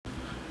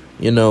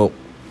You know,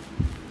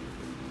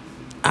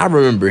 I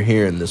remember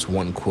hearing this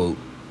one quote,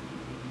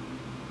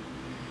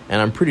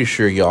 and I'm pretty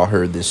sure y'all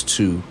heard this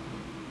too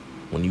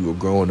when you were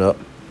growing up,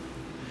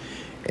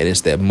 and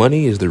it's that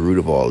money is the root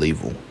of all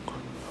evil.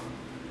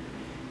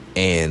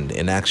 And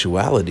in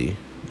actuality,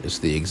 it's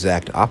the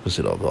exact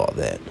opposite of all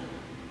that.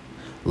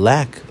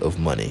 Lack of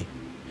money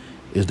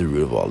is the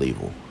root of all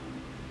evil.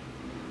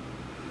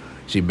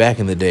 See, back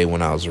in the day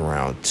when I was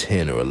around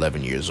 10 or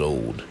 11 years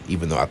old,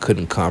 even though I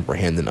couldn't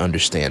comprehend and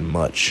understand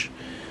much,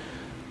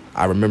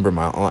 I remember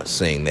my aunt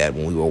saying that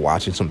when we were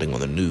watching something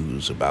on the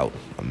news about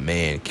a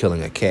man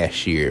killing a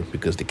cashier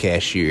because the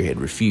cashier had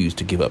refused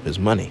to give up his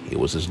money. It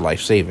was his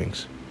life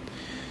savings.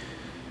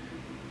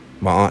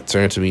 My aunt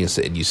turned to me and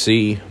said, "You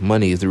see,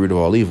 money is the root of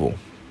all evil."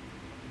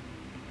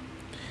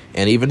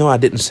 And even though I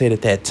didn't say it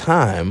at that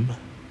time,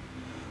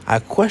 I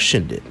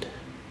questioned it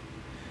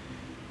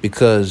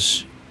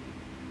because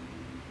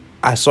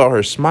I saw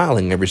her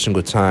smiling every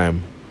single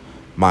time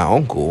my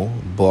uncle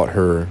bought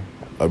her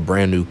a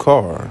brand new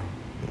car,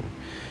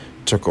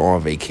 took her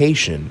on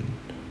vacation,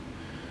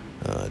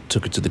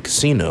 took her to the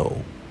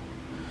casino,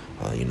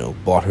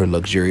 bought her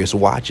luxurious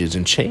watches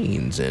and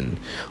chains and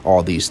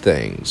all these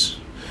things.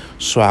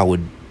 So I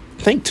would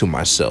think to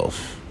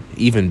myself,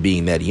 even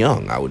being that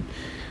young, I would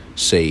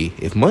say,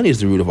 if money is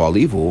the root of all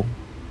evil,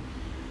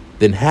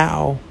 then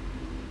how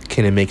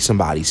can it make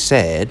somebody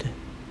sad,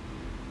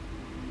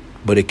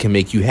 but it can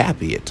make you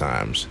happy at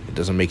times? It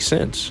doesn't make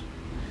sense.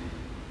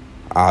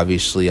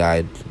 Obviously,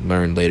 I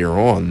learned later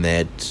on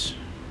that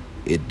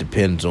it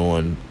depends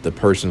on the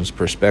person's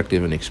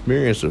perspective and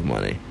experience of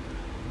money.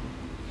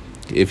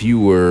 If you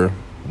were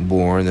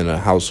born in a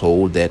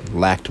household that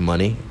lacked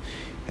money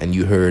and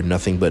you heard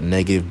nothing but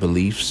negative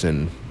beliefs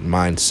and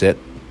mindset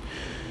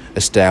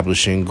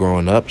establishing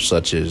growing up,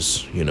 such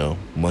as,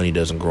 money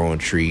doesn't grow on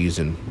trees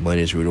and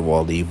money is the root of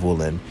all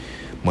evil and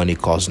money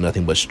causes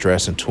nothing but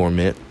stress and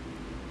torment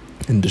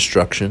and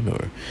destruction,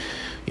 or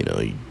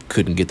you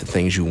couldn't get the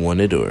things you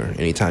wanted, or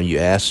anytime you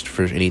asked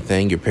for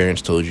anything, your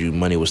parents told you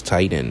money was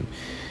tight and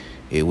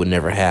it would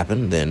never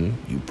happen, then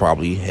you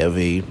probably have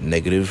a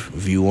negative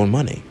view on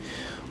money.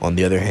 On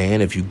the other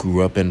hand, if you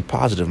grew up in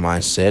positive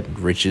mindset,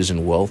 riches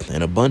and wealth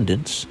and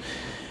abundance,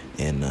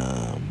 and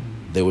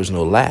there was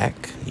no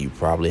lack, you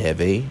probably have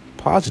a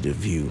positive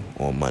view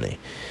on money.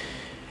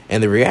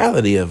 And the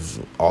reality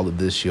of all of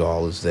this,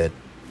 y'all, is that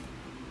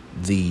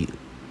the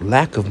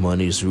lack of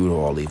money is the root of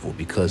all evil,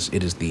 because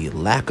it is the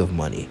lack of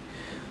money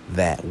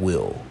that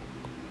will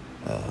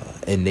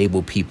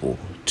enable people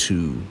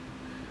to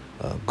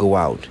go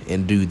out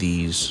and do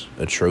these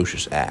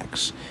atrocious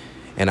acts.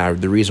 And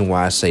the reason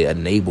why I say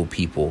enable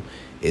people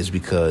is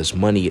because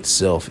money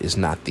itself is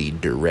not the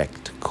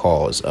direct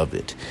cause of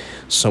it.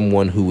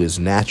 Someone who is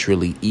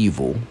naturally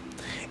evil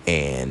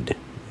and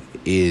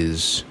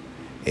is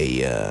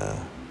a,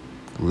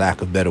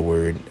 lack of better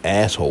word,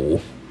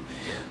 asshole,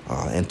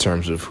 in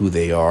terms of who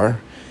they are,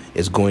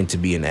 is going to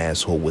be an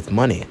asshole with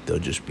money. They'll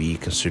just be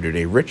considered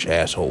a rich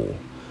asshole.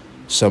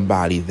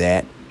 Somebody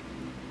that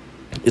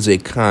is a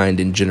kind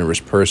and generous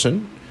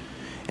person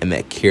and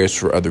that cares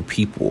for other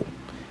people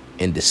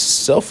and is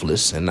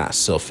selfless and not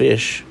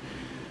selfish.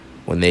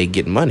 When they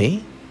get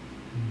money,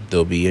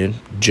 they'll be a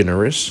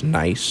generous,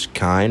 nice,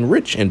 kind,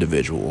 rich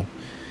individual,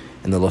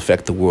 and they'll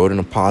affect the world in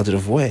a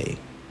positive way.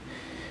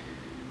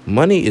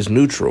 Money is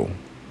neutral.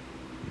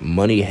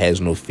 Money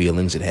has no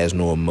feelings. It has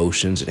no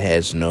emotions. It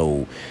has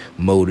no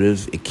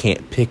motive. It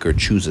can't pick or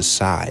choose a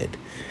side.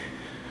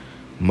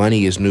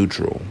 Money is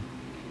neutral,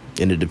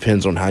 and it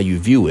depends on how you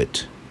view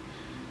it.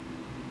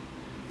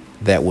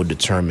 That will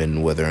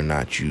determine whether or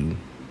not you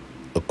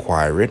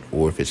acquire it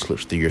or if it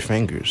slips through your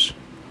fingers.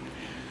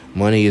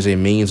 Money is a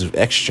means of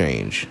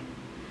exchange,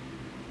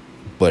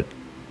 but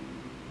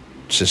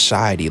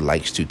society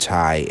likes to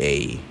tie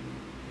a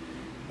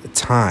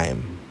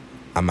time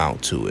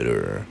amount to it,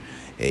 or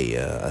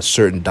a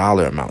certain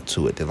dollar amount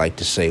to it. They like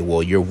to say,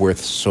 well, you're worth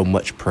so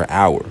much per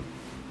hour.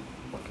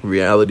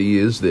 Reality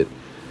is that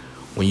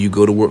when you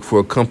go to work for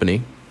a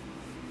company,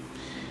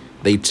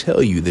 they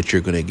tell you that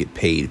you're going to get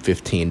paid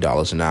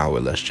 $15 an hour,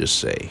 let's just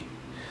say.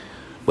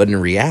 But in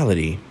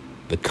reality,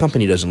 the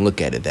company doesn't look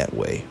at it that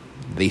way.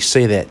 They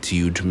say that to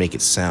you to make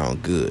it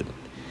sound good.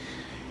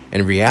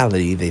 In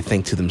reality, they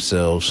think to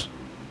themselves,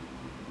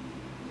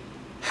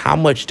 how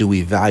much do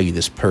we value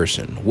this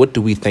person? What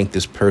do we think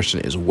this person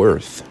is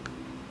worth?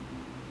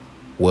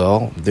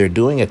 Well, they're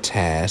doing a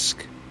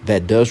task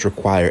that does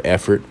require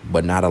effort,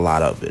 but not a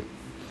lot of it.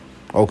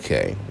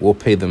 Okay, we'll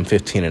pay them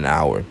 $15 an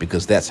hour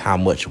because that's how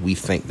much we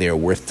think they're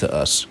worth to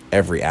us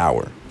every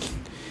hour.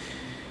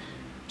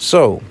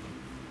 So,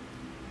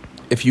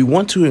 if you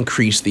want to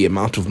increase the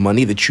amount of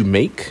money that you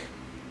make,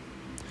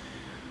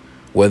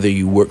 whether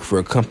you work for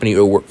a company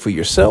or work for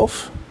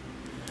yourself,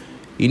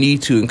 you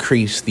need to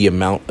increase the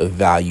amount of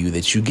value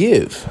that you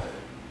give.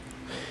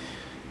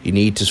 You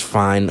need to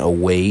find a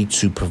way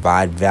to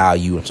provide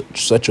value in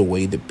such a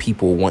way that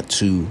people want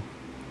to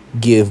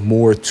give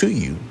more to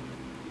you.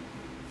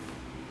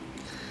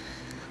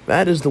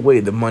 That is the way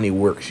the money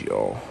works,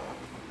 y'all.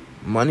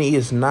 Money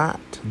is not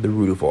the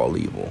root of all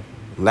evil.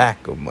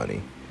 Lack of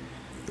money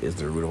is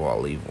the root of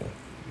all evil.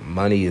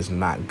 Money is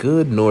not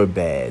good nor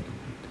bad.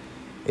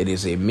 It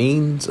is a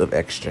means of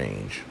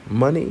exchange.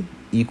 Money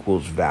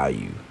equals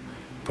value.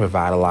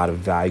 Provide a lot of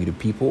value to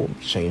people,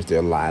 change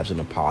their lives in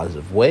a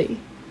positive way,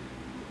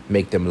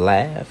 make them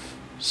laugh,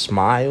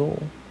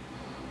 smile,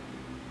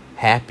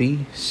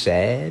 happy,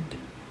 sad,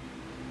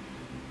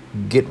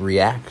 get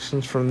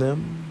reactions from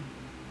them,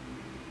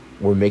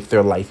 or make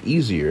their life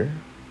easier,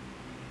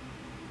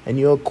 and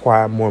you'll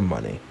acquire more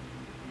money.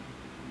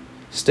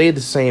 Stay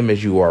the same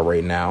as you are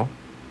right now.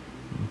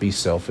 Be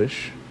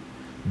selfish.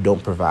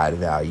 Don't provide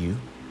value.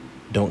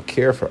 Don't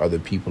care for other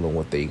people and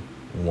what they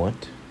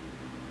want.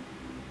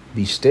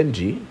 Be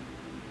stingy.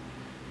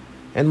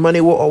 And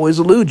money will always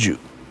elude you.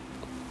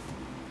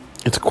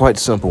 It's quite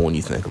simple when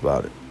you think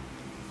about it.